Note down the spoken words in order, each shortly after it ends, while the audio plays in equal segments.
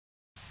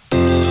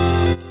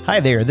Hi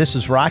there, this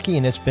is Rocky,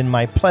 and it's been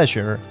my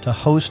pleasure to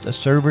host a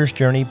Server's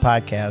Journey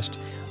podcast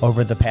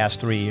over the past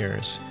 3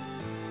 years.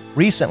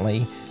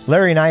 Recently,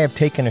 Larry and I have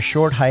taken a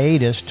short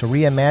hiatus to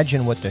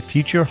reimagine what the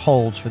future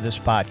holds for this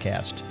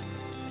podcast.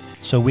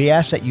 So we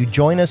ask that you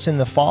join us in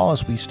the fall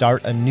as we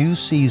start a new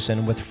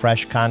season with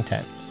fresh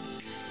content.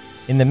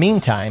 In the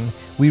meantime,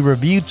 we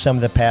reviewed some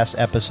of the past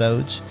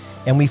episodes,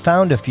 and we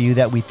found a few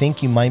that we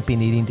think you might be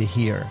needing to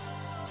hear.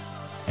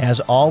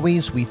 As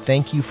always, we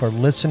thank you for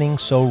listening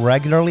so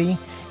regularly,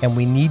 and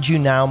we need you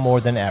now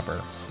more than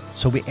ever.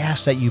 So we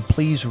ask that you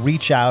please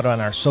reach out on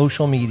our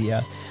social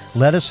media,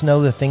 let us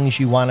know the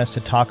things you want us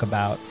to talk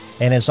about,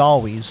 and as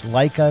always,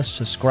 like us,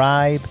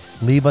 subscribe,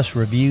 leave us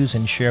reviews,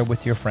 and share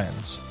with your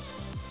friends.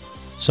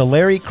 So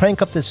Larry,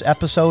 crank up this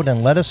episode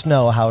and let us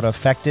know how it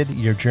affected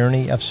your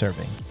journey of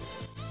serving.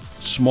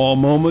 Small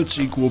moments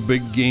equal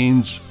big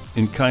gains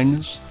in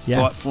kindness,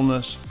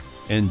 thoughtfulness,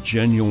 and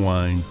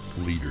genuine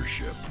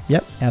leadership.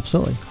 Yep,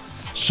 absolutely.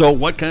 So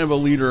what kind of a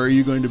leader are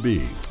you going to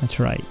be? That's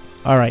right.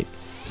 All right.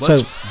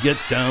 Let's get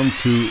down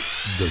to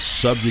the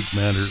subject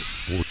matter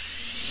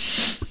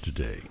for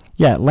today.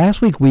 Yeah,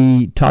 last week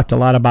we talked a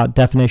lot about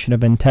definition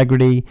of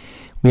integrity.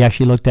 We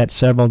actually looked at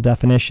several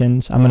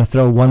definitions. I'm going to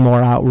throw one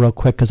more out real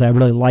quick because I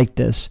really like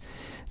this.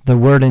 The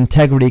word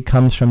integrity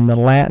comes from the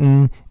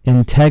Latin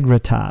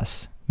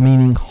integritas,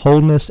 meaning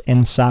wholeness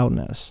and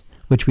soundness,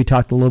 which we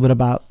talked a little bit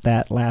about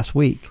that last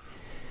week.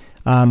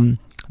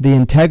 The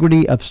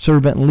integrity of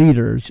servant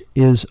leaders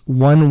is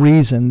one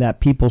reason that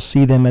people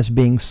see them as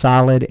being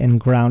solid and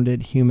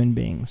grounded human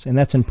beings, and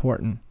that's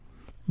important.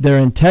 Their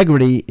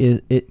integrity,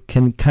 it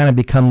can kind of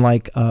become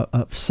like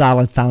a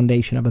solid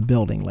foundation of a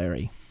building,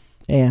 Larry.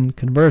 And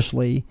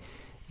conversely,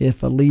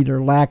 if a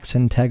leader lacks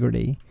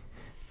integrity,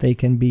 they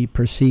can be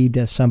perceived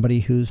as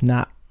somebody who's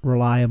not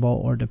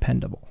reliable or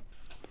dependable.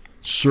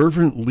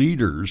 Servant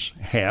leaders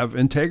have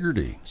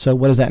integrity. So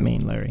what does that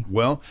mean, Larry?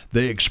 Well,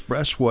 they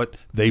express what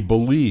they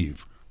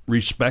believe,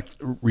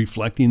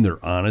 reflecting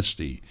their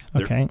honesty,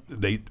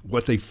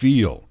 what they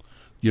feel,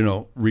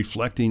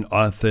 reflecting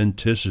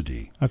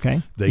authenticity.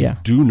 Okay. They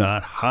do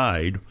not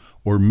hide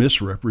or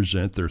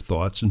misrepresent their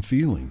thoughts and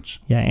feelings.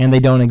 Yeah, and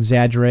they don't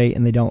exaggerate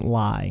and they don't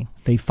lie.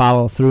 They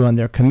follow through on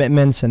their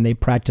commitments and they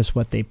practice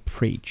what they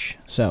preach.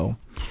 So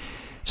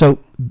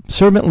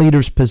servant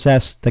leaders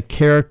possess the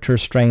character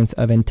strength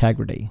of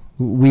integrity.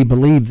 We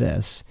believe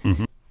this,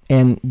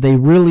 and they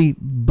really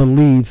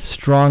believe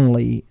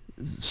strongly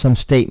some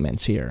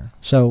statements here.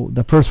 So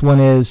the first one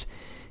is,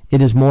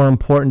 it is more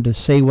important to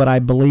say what I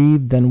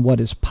believe than what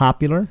is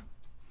popular.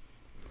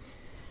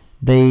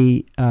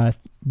 They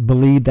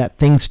believe that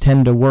things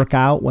tend to work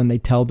out when they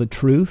tell the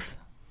truth.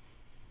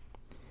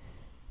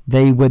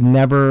 They would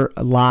never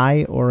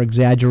lie or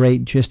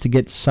exaggerate just to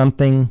get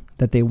something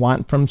that they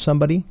want from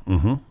somebody.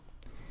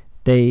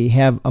 They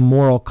have a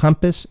moral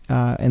compass,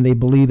 and they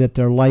believe that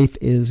their life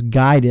is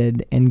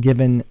guided and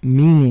given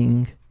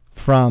meaning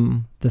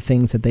from the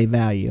things that they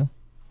value.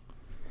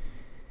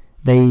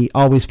 They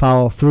always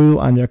follow through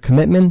on their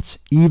commitments,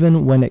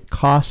 even when it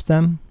costs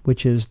them,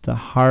 which is the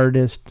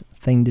hardest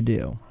thing to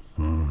do.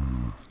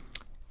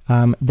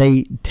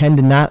 They tend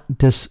to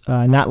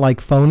not like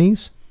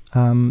phonies.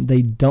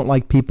 They don't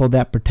like people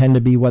that pretend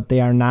to be what they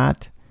are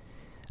not.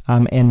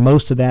 And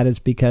most of that is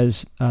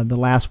because the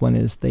last one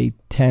is they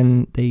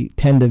tend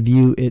to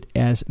view it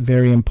as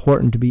very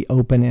important to be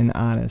open and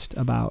honest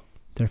about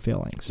their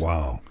feelings.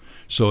 Wow.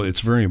 So it's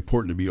very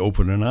important to be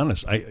open and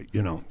honest.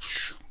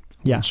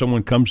 When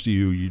someone comes to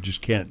you, you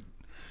just can't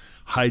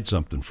hide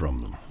something from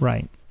them.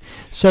 Right.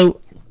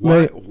 So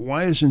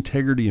why is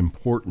integrity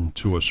important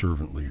to a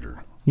servant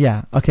leader?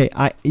 Yeah. Okay.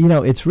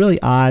 It's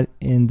really odd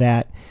in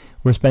that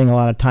we're spending a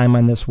lot of time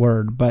on this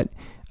word, but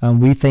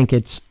we think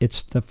it's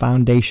the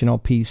foundational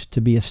piece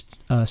to be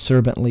a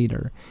servant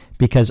leader,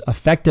 because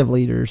effective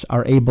leaders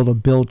are able to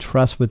build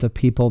trust with the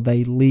people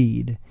they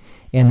lead.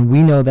 And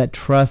we know that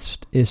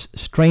trust is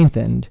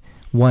strengthened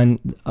when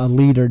a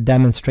leader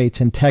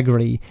demonstrates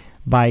integrity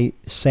by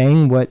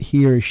saying what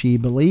he or she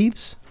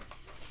believes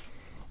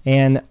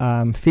and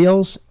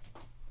feels.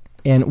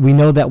 And we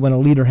know that when a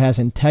leader has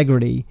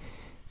integrity,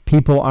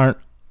 people aren't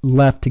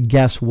left to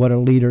guess what a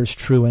leader's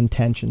true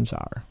intentions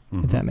are,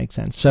 if that makes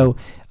sense. So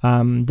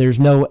there's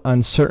no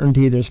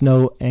uncertainty, there's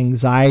no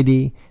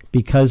anxiety,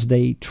 because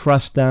they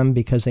trust them,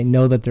 because they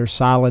know that they're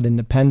solid and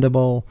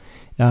dependable.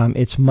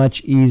 It's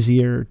much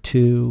easier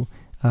to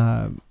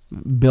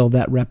build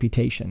that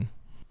reputation.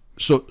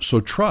 So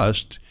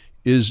trust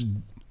is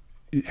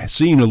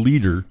seeing a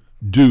leader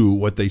do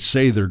what they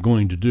say they're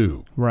going to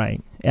do.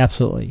 Right.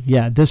 Absolutely.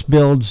 Yeah. This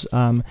builds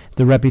the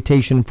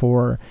reputation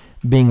for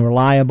being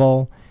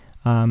reliable.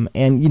 And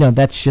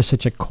that's just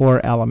such a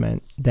core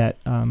element that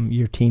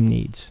your team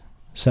needs.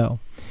 So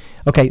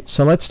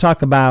let's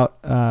talk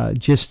about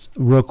just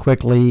real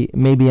quickly,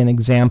 maybe an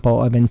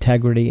example of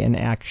integrity in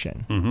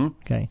action.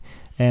 Okay.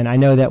 And I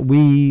know that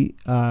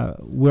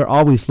we're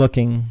always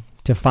looking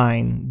to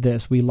find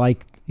this. We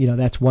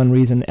that's one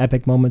reason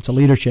Epic Moments of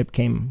Leadership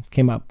came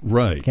out.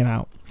 Right. Came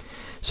out.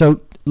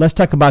 So let's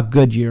talk about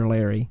Goodyear,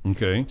 Larry.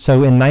 Okay.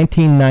 So in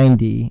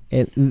 1990,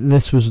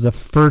 this was the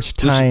first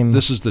time.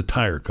 This is the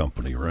tire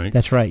company, right?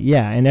 That's right.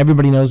 Yeah, and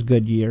everybody knows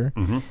Goodyear.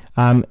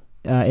 Mm-hmm.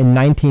 In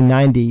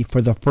 1990,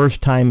 for the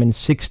first time in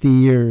 60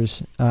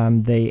 years,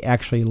 they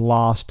actually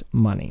lost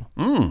money,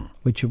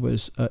 which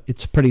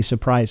it's pretty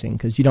surprising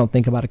because you don't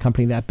think about a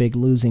company that big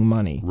losing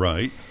money.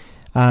 Right.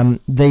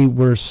 They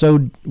were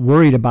so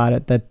worried about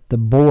it that the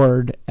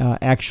board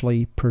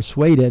actually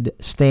persuaded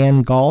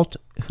Stan Galt,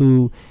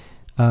 who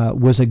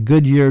was a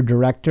Goodyear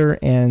director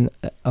and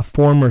a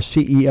former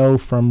CEO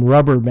from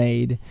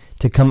Rubbermaid,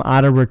 to come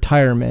out of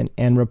retirement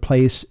and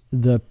replace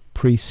the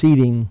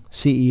preceding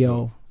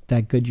CEO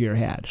that Goodyear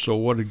had. So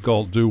what did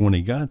Galt do when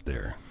he got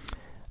there?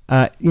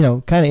 Kind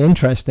of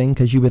interesting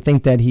because you would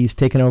think that he's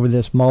taken over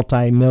this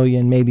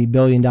multi-million, maybe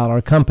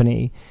billion-dollar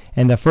company,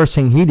 and the first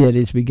thing he did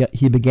is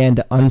he began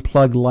to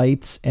unplug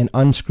lights and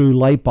unscrew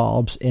light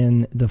bulbs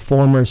in the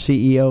former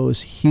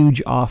CEO's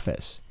huge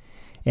office,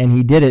 and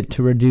he did it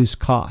to reduce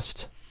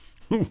cost.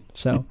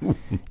 So,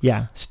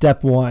 yeah,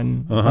 step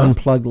one,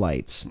 unplug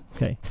lights.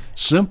 Okay.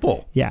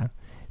 Simple. Yeah.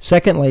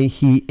 Secondly,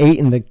 he ate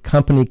in the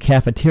company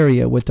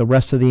cafeteria with the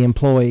rest of the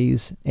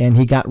employees, and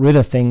he got rid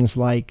of things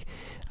like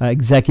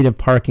executive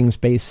parking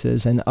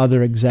spaces and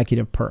other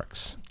executive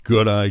perks.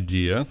 Good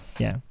idea.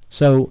 Yeah.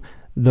 So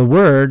the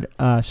word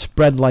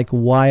spread like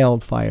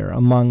wildfire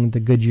among the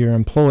Goodyear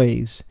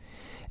employees.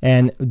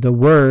 And the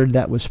word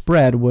that was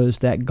spread was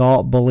that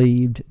Galt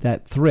believed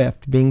that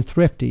being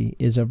thrifty,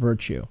 is a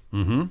virtue.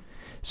 Mm-hmm.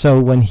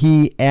 So when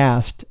he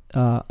asked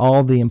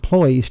all the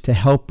employees to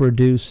help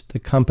reduce the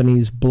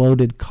company's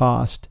bloated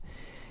cost,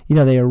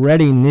 they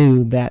already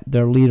knew that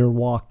their leader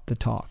walked the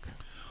talk.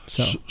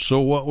 So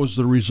what was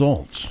the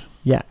results?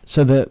 Yeah,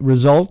 so the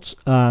results,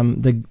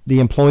 the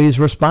employees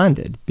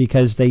responded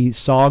because they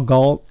saw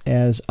Galt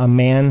as a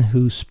man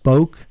who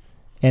spoke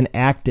and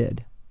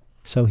acted.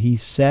 So he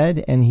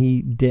said and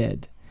he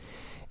did.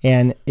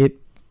 And it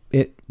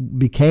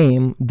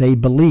became, they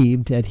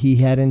believed that he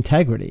had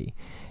integrity.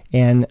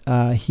 And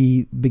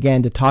he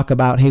began to talk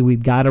about, hey,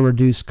 we've got to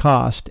reduce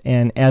cost.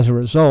 And as a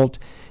result,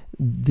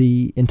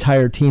 the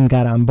entire team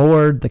got on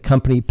board. The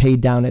company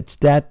paid down its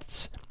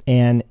debts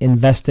and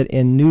invested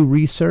in new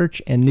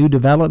research and new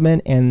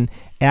development. And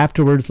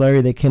afterwards,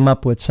 Larry, they came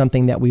up with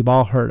something that we've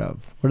all heard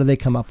of. What did they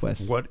come up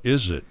with? What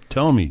is it?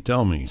 Tell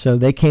me. So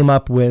they came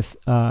up with,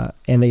 and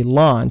they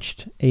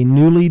launched a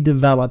newly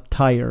developed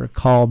tire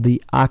called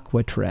the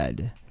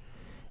AquaTread.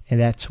 And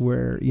that's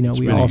where,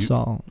 we all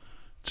saw.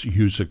 It's a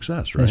huge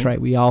success, right? That's right.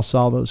 We all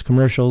saw those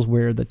commercials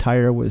where the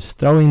tire was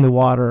throwing the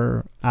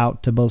water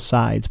out to both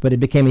sides. But it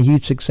became a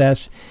huge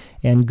success,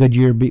 and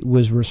Goodyear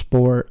was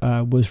restored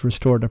to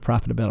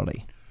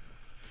profitability.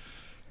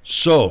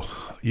 So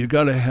you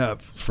got to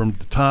have, from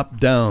the top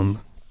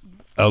down,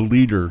 a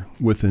leader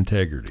with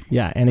integrity.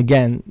 Yeah, and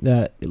again,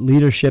 the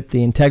leadership,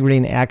 the integrity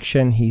and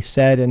action, he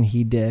said and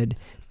he did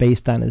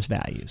based on his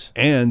values.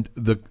 And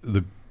the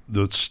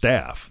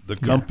staff, the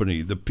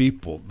company, the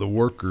people, the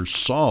workers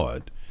saw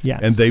it. Yes.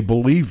 And they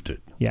believed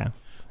it. Yeah.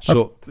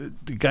 So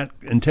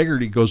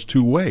integrity goes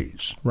two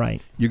ways.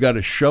 Right. You got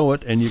to show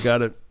it, and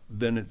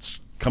then it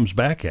comes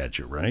back at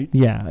you, right?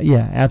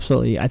 Yeah,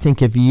 absolutely. I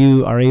think if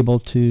you are able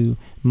to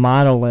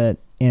model it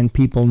and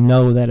people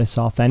know that it's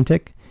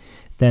authentic,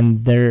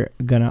 then they're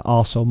going to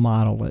also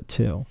model it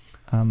too.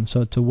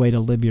 So it's a way to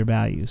live your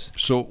values.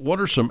 So what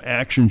are some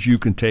actions you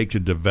can take to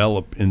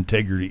develop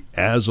integrity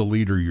as a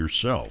leader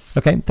yourself?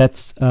 Okay,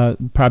 that's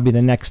probably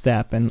the next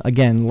step. And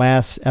again,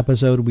 last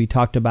episode we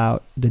talked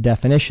about the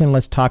definition.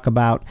 Let's talk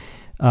about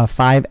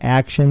 5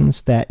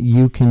 actions that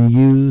you can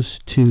use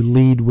to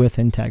lead with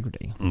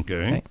integrity.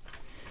 Okay.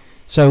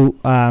 So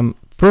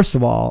first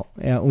of all,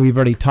 we've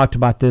already talked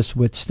about this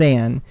with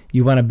Stan.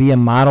 You want to be a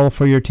model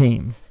for your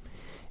team.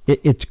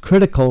 It's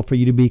critical for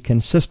you to be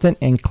consistent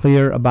and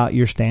clear about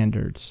your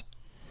standards.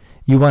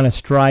 You want to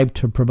strive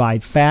to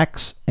provide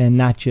facts and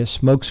not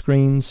just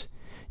smokescreens.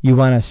 You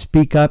want to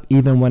speak up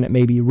even when it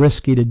may be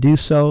risky to do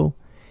so.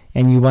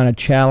 And you want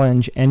to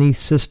challenge any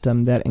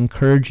system that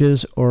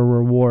encourages or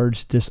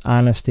rewards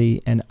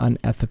dishonesty and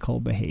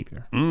unethical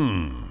behavior.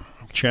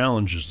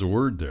 Challenge is the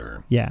word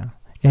there. Yeah.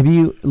 Have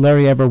you,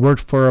 Larry, ever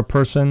worked for a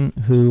person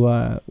who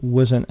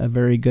wasn't a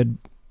very good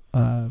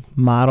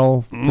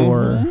model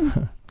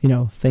for...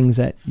 things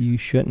that you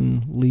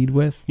shouldn't lead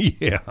with?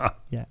 Yeah.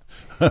 Yeah.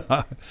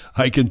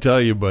 I can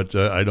tell you, but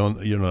I don't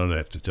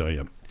have to tell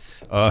you.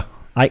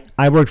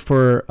 I worked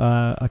for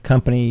a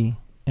company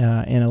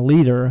and a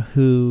leader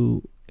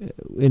who,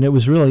 and it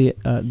was really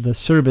the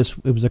service,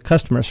 it was a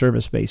customer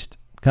service-based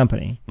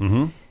company.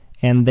 Mm-hmm.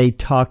 And they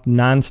talked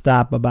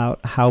nonstop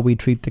about how we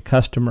treat the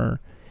customer.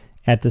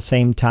 At the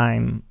same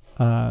time,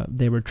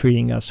 they were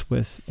treating us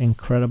with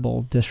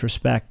incredible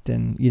disrespect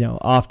and,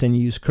 often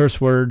use curse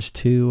words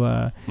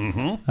to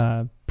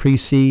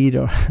precede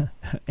or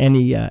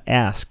any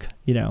ask,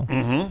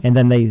 And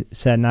then they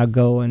said, now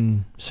go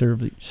and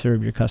serve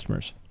your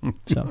customers.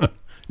 So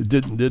it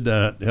did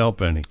not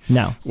help any.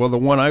 No. Well, the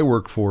one I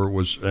worked for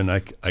was, and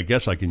I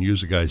guess I can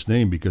use the guy's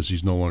name because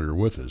he's no longer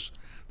with us,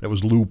 that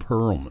was Lou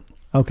Pearlman.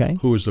 Okay.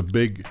 Who was a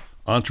big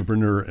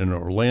entrepreneur in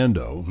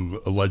Orlando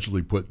who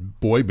allegedly put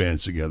boy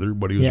bands together,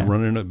 but he was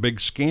running a big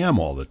scam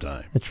all the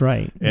time. That's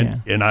right.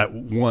 And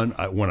when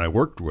I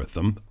worked with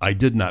him, I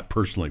did not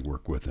personally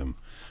work with him,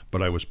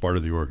 but I was part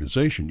of the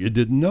organization. You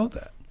didn't know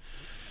that.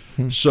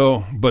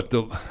 So, but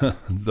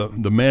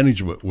the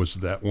management was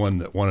that one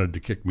that wanted to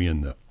kick me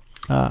in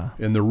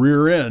the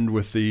rear end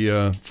with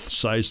the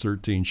size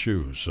 13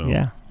 shoes. So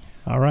yeah.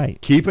 All right.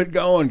 Keep it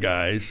going,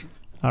 guys.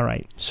 All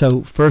right.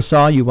 So first of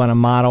all, you want to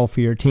model for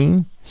your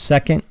team.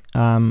 Second,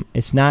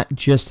 it's not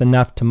just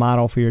enough to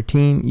model for your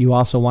team. You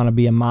also want to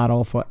be a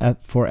model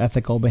for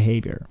ethical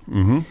behavior.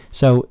 Mm-hmm.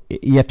 So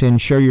you have to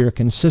ensure you're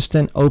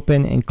consistent,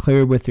 open, and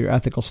clear with your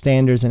ethical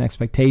standards and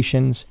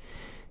expectations.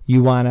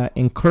 You want to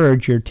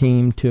encourage your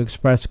team to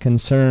express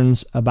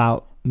concerns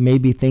about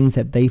maybe things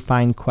that they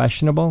find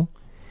questionable,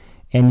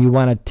 and you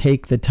want to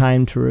take the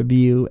time to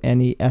review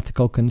any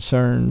ethical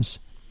concerns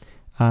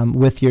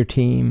with your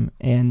team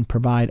and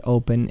provide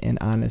open and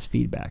honest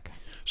feedback.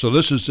 So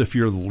this is if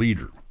you're the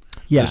leader.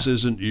 Yeah. This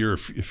isn't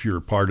if you're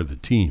a part of the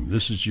team.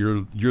 This is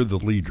you're the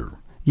leader.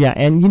 Yeah,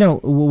 and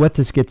what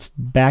this gets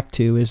back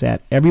to is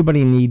that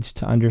everybody needs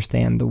to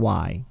understand the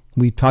why.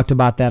 We've talked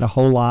about that a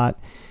whole lot.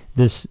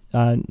 This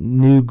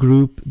new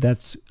group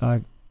that's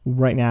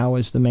right now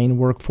is the main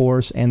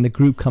workforce, and the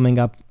group coming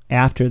up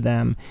after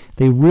them,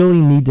 they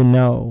really need to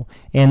know.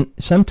 And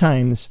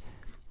sometimes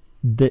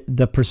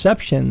the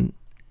perception,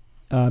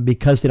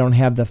 because they don't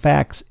have the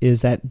facts,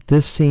 is that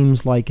this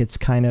seems like it's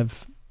kind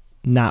of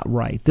not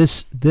right.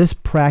 This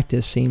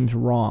practice seems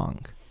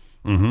wrong.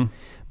 Mm-hmm.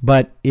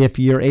 But if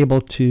you're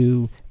able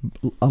to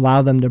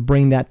allow them to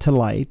bring that to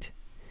light,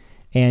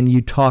 and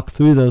you talk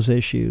through those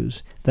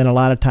issues, then a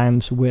lot of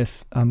times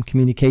with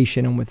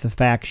communication and with the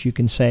facts, you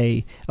can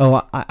say,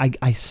 oh,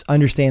 I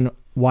understand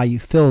why you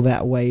feel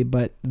that way,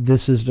 but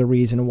this is the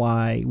reason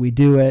why we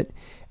do it.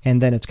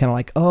 And then it's kind of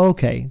like, oh,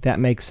 okay,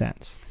 that makes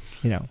sense.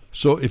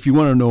 So if you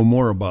want to know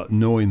more about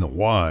knowing the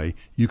why,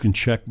 you can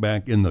check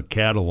back in the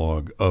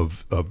catalog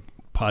of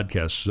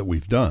podcasts that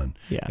we've done.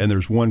 Yeah. And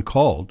there's one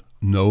called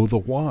Know the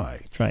Why.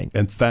 That's right.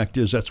 And the fact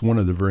is, that's one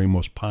of the very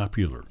most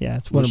popular. Yeah,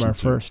 it's one of our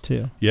first,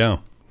 too. Yeah.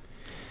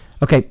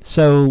 Okay,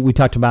 so we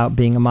talked about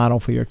being a model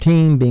for your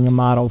team, being a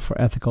model for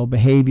ethical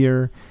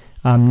behavior.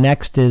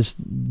 Next is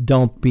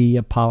don't be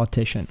a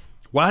politician.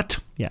 What?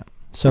 Yeah.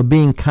 So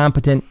being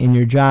competent in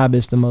your job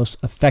is the most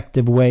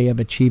effective way of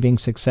achieving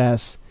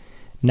success,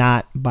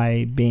 not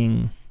by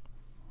being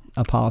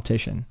a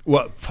politician.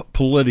 Well,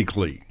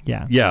 politically.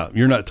 Yeah. Yeah,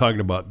 you're not talking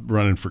about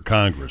running for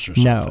Congress or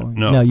something.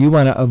 No, you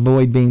want to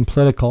avoid being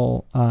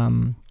political,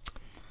 and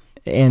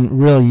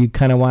really you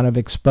kind of want to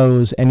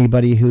expose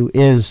anybody who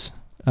is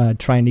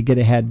trying to get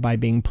ahead by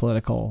being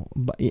political,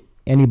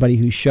 anybody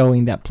who's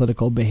showing that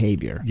political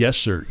behavior. Yes,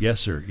 sir. Yes,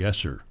 sir. Yes,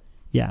 sir.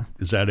 Yeah.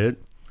 Is that it?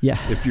 Yeah.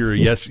 If you're a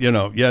yes.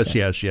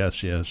 Yes.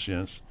 Yeah.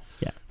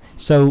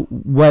 So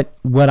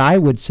what I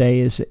would say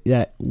is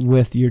that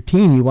with your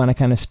team, you want to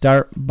kind of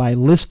start by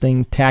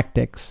listing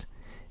tactics,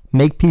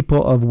 make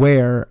people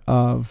aware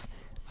of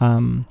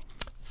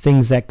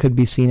things that could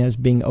be seen as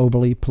being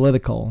overly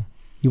political.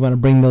 You want to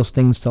bring those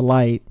things to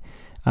light.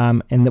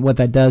 And what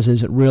that does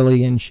is it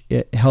really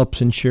it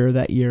helps ensure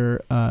that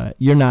you're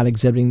not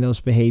exhibiting those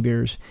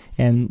behaviors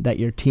and that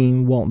your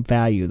team won't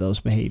value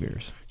those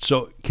behaviors.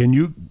 So can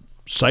you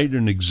cite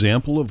an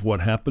example of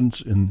what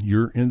happens in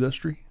your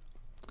industry?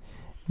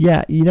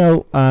 Yeah,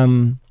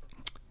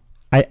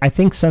 I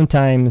think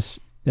sometimes,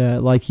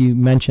 like you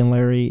mentioned,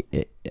 Larry,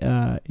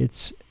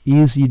 it's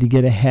easy to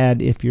get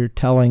ahead if you're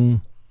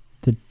telling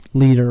the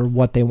leader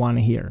what they want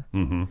to hear.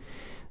 Mm-hmm.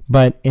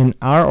 But in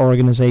our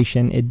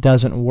organization, it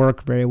doesn't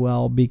work very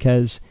well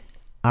because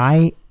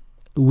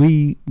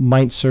we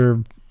might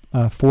serve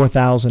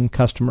 4,000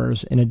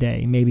 customers in a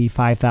day, maybe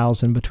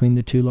 5,000 between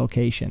the two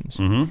locations.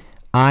 Mm-hmm.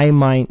 I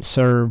might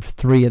serve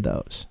 3 of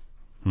those.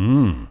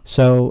 Mm.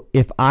 So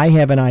if I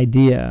have an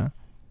idea,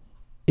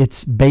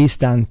 it's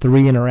based on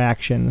 3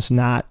 interactions,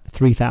 not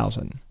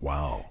 3,000.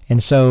 Wow.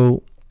 And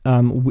so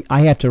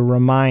I have to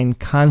remind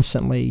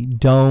constantly,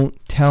 don't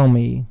tell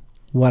me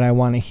what I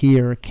want to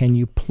hear. Can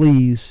you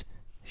please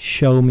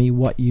show me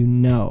what you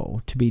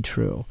know to be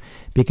true?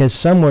 Because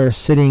somewhere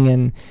sitting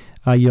in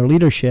your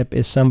leadership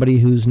is somebody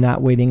who's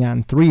not waiting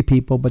on 3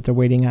 people, but they're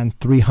waiting on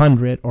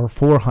 300 or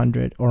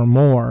 400 or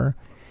more.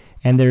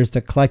 And there's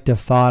the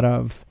collective thought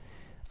of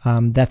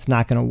that's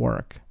not going to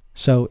work.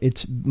 So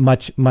it's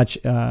much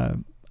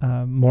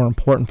more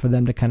important for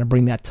them to kind of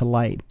bring that to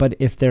light. But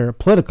if they're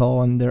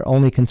political and they're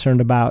only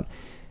concerned about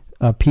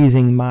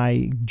appeasing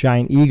my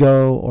giant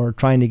ego or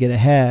trying to get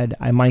ahead,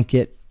 I might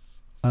get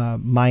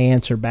my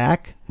answer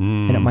back,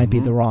 and it might be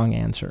the wrong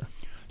answer.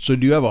 So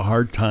do you have a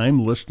hard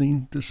time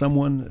listening to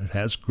someone that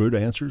has good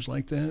answers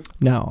like that?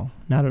 No,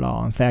 not at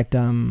all. In fact,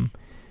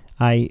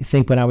 I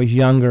think when I was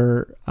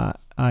younger,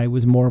 I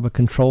was more of a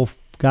control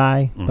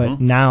guy,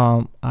 but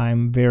now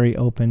I'm very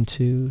open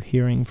to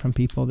hearing from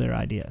people their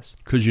ideas.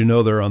 Because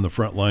they're on the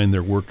front line,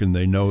 they're working,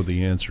 they know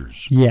the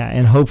answers. Yeah,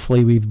 and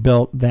hopefully we've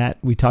built that.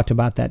 We talked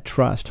about that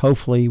trust.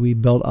 Hopefully we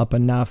built up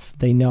enough.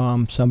 They know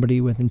I'm somebody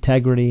with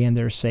integrity, and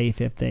they're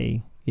safe if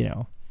they,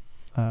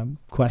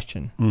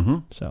 question.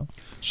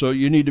 So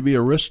you need to be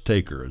a risk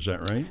taker. Is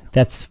that right?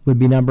 That would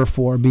be number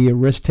 4. Be a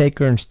risk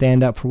taker and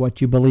stand up for what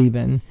you believe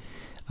in.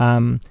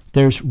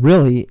 There's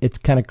really, it's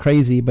kind of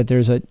crazy, but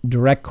there's a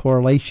direct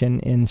correlation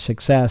in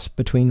success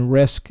between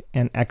risk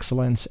and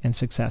excellence and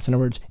success. In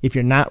other words, if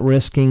you're not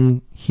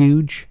risking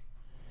huge,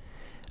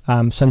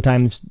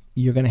 sometimes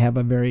you're going to have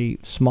a very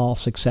small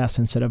success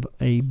instead of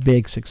a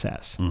big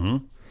success.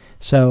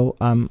 So,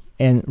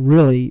 and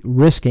really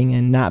risking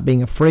and not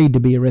being afraid to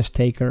be a risk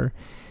taker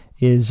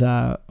is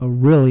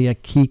really a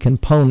key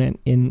component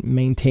in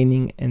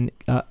maintaining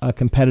a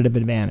competitive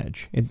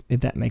advantage,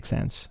 if that makes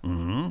sense.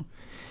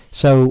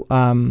 So,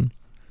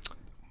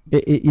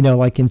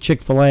 like in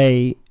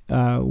Chick-fil-A,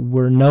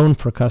 we're known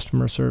for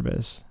customer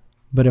service.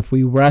 But if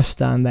we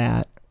rest on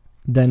that,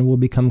 then we'll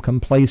become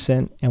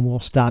complacent and we'll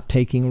stop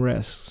taking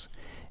risks.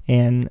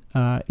 And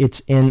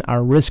it's in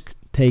our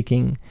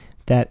risk-taking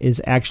that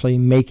is actually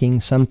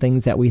making some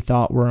things that we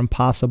thought were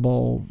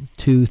impossible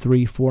 2,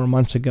 3, 4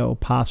 months ago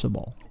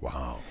possible.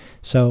 Wow.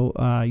 So,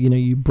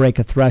 you break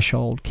a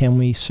threshold. Can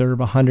we serve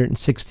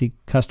 160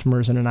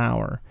 customers in an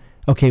hour?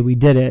 Okay, we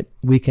did it.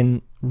 We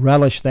can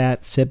relish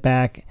that, sit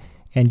back,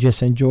 and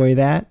just enjoy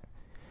that.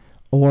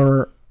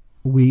 Or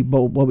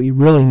what we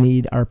really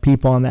need are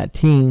people on that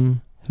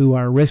team who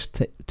are risk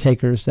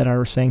takers that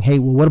are saying, hey,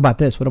 well, what about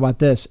this? What about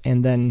this?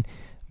 And then,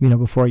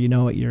 before you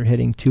know it, you're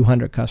hitting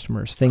 200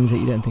 customers, things that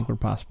you didn't think were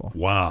possible.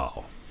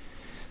 Wow.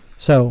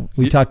 So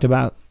we talked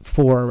about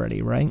 4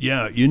 already, right?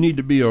 Yeah, you need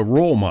to be a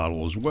role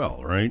model as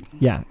well, right?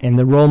 Yeah, and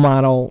the role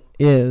model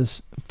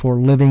is for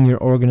living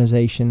your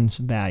organization's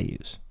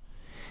values.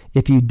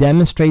 If you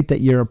demonstrate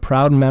that you're a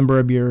proud member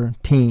of your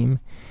team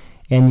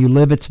and you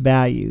live its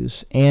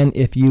values, and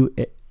if you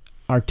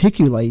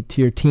articulate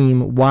to your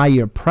team why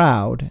you're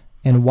proud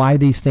and why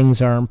these things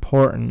are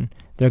important,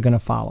 they're going to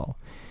follow.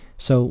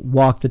 So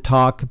walk the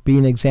talk, be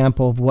an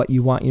example of what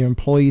you want your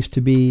employees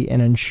to be,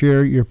 and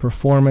ensure your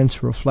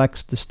performance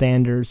reflects the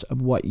standards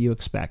of what you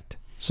expect.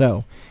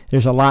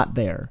 There's a lot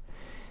there.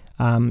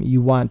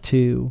 You want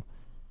to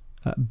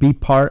be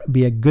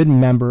a good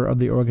member of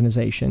the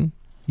organization.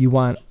 You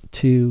want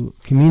to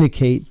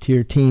communicate to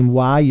your team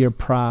why you're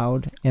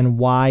proud and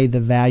why the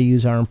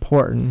values are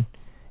important,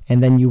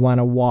 and then you want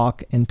to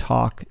walk and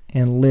talk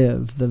and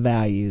live the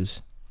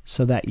values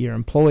so that your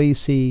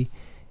employees see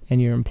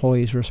and your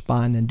employees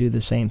respond and do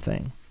the same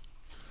thing.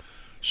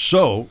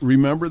 So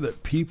remember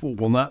that people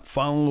will not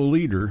follow a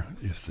leader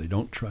if they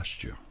don't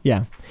trust you.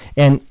 Yeah.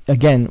 And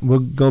again, we'll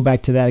go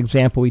back to that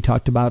example we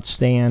talked about,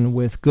 Stan,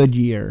 with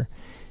Goodyear.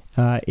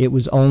 It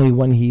was only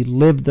when he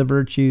lived the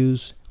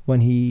virtues,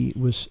 when he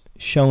was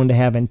shown to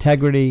have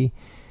integrity,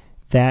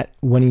 that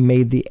when he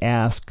made the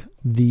ask,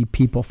 the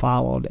people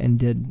followed and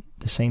did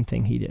the same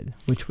thing he did,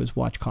 which was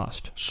watch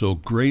cost. So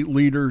great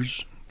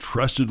leaders,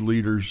 trusted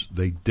leaders,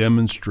 they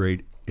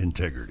demonstrate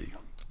integrity.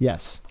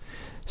 Yes.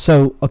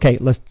 So, okay,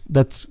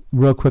 let's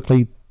real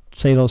quickly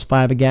say those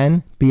 5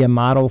 again. Be a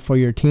model for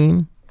your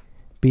team.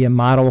 Be a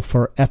model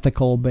for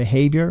ethical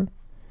behavior.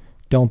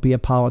 Don't be a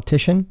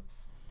politician.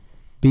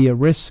 Be a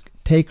risk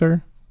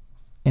taker.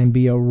 And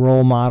be a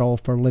role model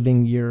for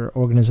living your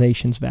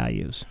organization's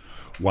values.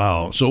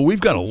 Wow. So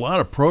we've got a lot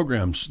of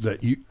programs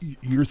that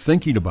you're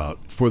thinking about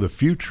for the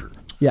future.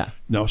 Yeah.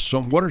 Now,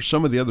 what are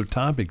some of the other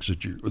topics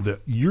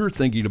that you're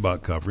thinking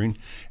about covering?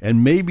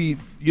 And maybe,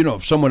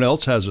 if someone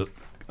else has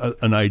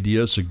an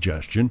idea,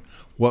 suggestion,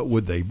 what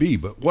would they be?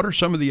 But what are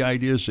some of the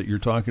ideas that you're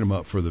talking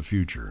about for the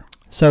future?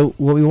 So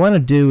what we want to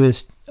do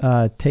is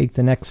take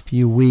the next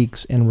few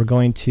weeks, and we're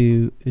going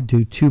to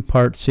do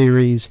 2-part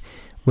series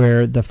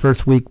where the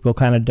first week we'll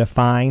kind of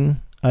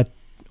define a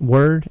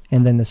word,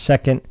 and then the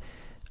second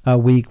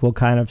week we'll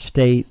kind of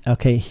state,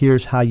 okay,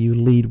 here's how you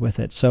lead with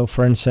it. So,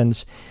 for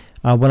instance,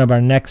 one of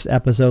our next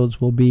episodes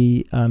will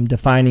be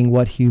defining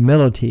what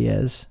humility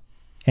is,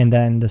 and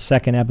then the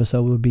second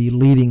episode will be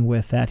leading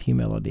with that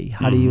humility.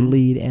 How do you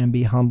lead and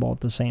be humble at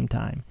the same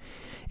time?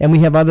 And we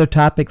have other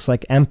topics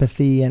like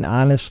empathy and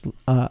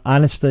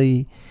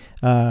honesty.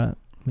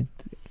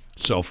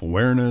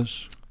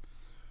 Self-awareness.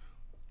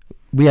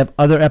 We have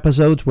other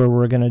episodes where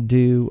we're going to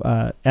do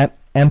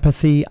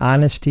empathy,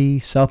 honesty,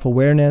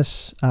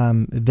 self-awareness,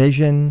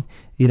 vision,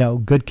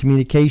 good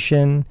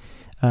communication.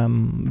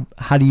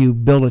 How do you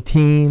build a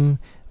team?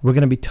 We're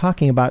going to be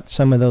talking about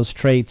some of those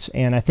traits,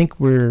 and I think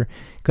we're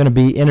going to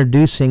be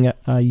introducing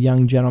a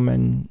young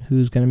gentleman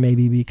who's going to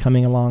maybe be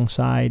coming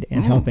alongside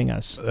and helping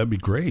us. That'd be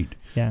great.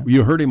 Yeah.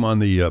 You heard him on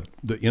the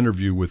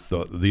interview with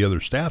the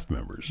other staff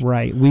members.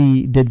 Right.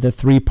 We did the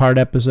 3-part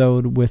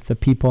episode with the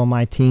people on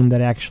my team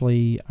that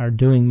actually are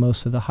doing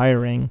most of the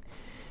hiring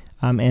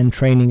and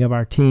training of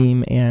our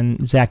team.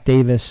 And Zach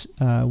Davis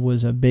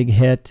was a big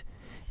hit.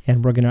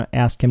 and we're going to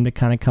ask him to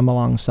kind of come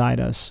alongside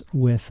us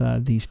with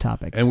these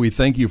topics. And we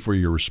thank you for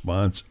your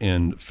response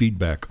and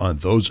feedback on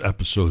those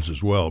episodes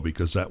as well,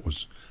 because that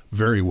was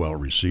very well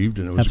received,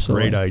 and it was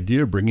Absolutely. a great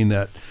idea bringing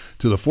that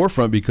to the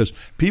forefront, because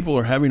people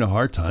are having a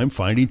hard time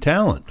finding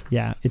talent.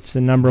 Yeah, it's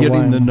the number Getting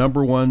one. the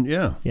number one,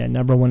 yeah. Yeah,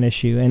 number one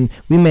issue. And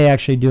we may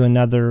actually do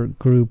another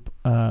group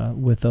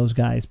with those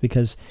guys,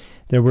 because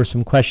there were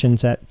some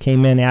questions that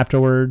came in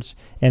afterwards.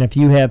 And if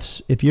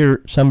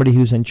you're somebody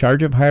who's in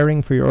charge of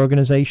hiring for your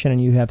organization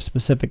and you have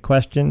specific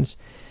questions,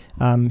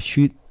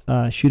 shoot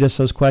us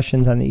those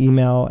questions on the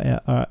email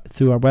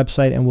through our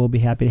website, and we'll be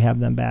happy to have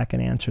them back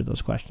and answer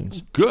those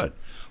questions. Good.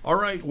 All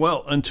right.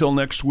 Well, until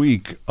next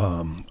week,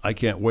 I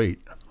can't wait.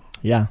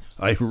 Yeah.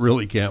 I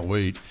really can't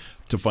wait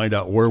to find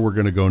out where we're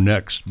going to go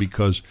next,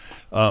 because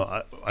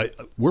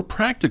we're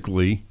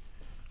practically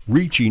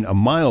reaching a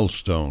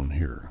milestone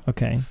here.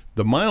 Okay.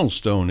 The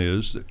milestone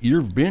is that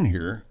you've been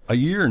here a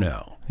year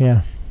now.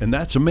 Yeah. And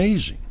that's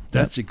amazing.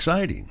 That's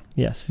exciting.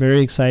 Yes,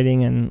 very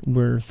exciting, and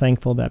we're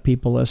thankful that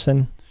people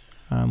listen.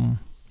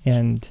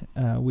 And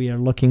we are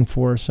looking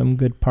for some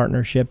good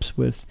partnerships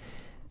with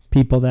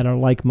people that are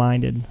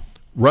like-minded.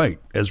 Right,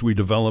 as we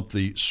develop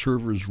the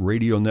Servers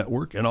Radio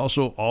Network, and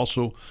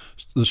also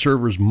the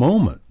Servers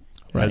Moment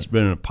has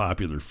been a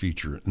popular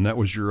feature, and that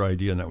was your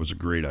idea, and that was a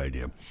great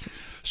idea.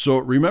 So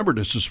remember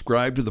to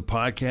subscribe to the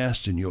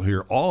podcast, and you'll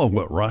hear all of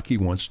what Rocky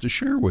wants to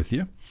share with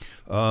you.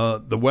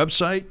 The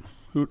website,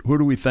 who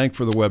do we thank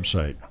for the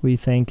website? We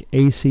thank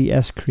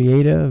ACS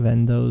Creative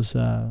and those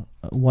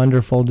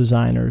wonderful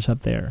designers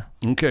up there.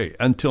 Okay,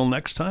 until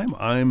next time,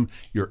 I'm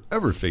your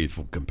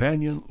ever-faithful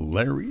companion,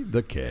 Larry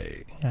the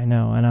K. I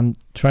know, and I'm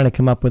trying to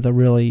come up with a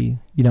really,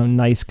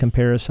 nice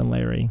comparison,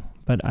 Larry,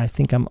 but I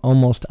think I'm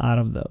almost out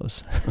of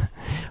those.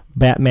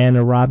 Batman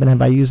or Robin,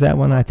 have I used that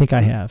one? I think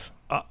I have.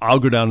 I'll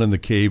go down in the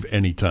cave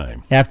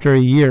anytime. After a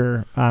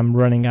year, I'm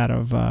running out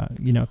of,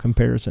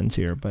 comparisons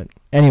here. But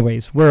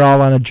anyways, we're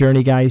all on a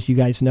journey, guys. You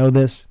guys know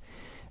this.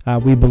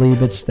 We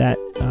believe it's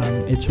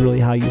really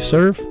how you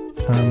serve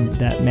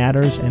that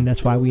matters, and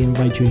that's why we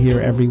invite you here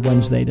every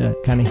Wednesday to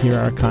kind of hear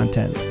our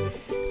content.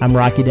 I'm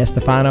Rocky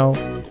DeStefano.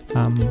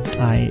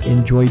 I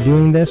enjoy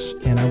doing this,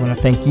 and I want to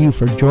thank you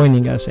for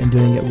joining us and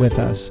doing it with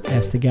us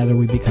as together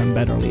we become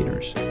better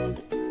leaders.